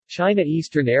China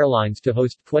Eastern Airlines to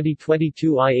host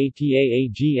 2022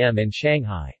 IATA AGM in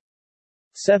Shanghai.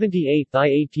 78th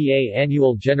IATA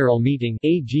Annual General Meeting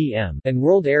 (AGM) and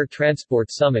World Air Transport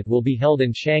Summit will be held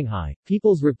in Shanghai,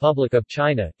 People's Republic of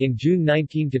China, in June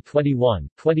 19–21,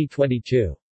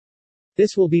 2022.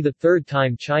 This will be the third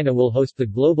time China will host the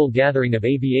global gathering of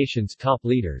aviation's top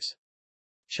leaders.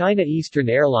 China Eastern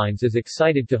Airlines is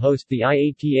excited to host the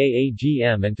IATA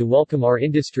AGM and to welcome our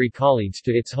industry colleagues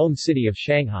to its home city of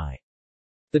Shanghai.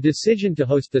 The decision to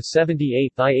host the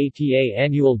 78th IATA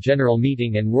Annual General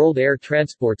Meeting and World Air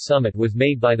Transport Summit was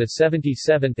made by the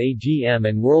 77th AGM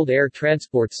and World Air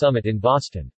Transport Summit in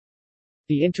Boston.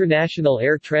 The International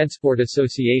Air Transport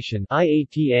Association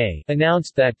 (IATA)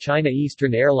 announced that China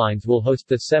Eastern Airlines will host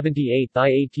the 78th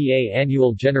IATA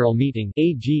Annual General Meeting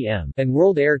 (AGM) and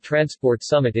World Air Transport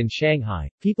Summit in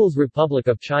Shanghai, People's Republic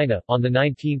of China, on the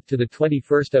 19th to the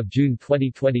 21st of June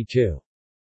 2022.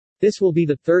 This will be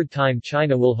the third time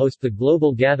China will host the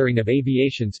global gathering of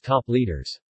aviation's top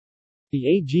leaders. The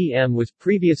AGM was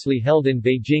previously held in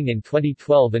Beijing in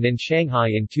 2012 and in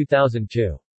Shanghai in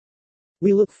 2002.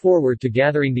 We look forward to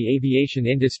gathering the aviation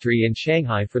industry in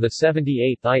Shanghai for the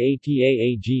 78th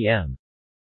IATA AGM.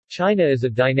 China is a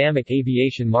dynamic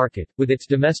aviation market, with its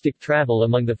domestic travel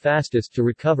among the fastest to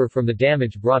recover from the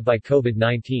damage brought by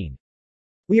COVID-19.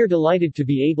 We are delighted to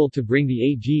be able to bring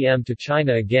the AGM to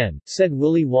China again, said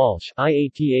Willie Walsh,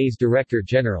 IATA's Director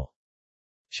General.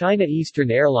 China Eastern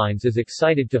Airlines is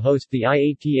excited to host the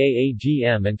IATA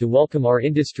AGM and to welcome our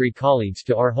industry colleagues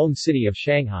to our home city of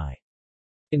Shanghai.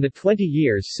 In the 20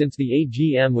 years since the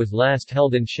AGM was last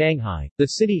held in Shanghai, the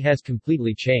city has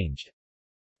completely changed.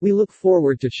 We look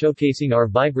forward to showcasing our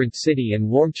vibrant city and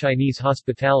warm Chinese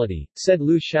hospitality, said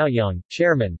Liu Xiaoyang,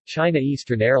 Chairman, China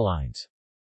Eastern Airlines.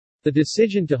 The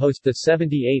decision to host the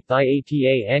 78th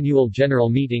IATA Annual General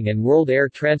Meeting and World Air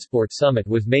Transport Summit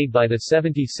was made by the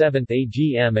 77th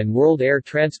AGM and World Air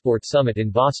Transport Summit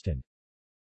in Boston.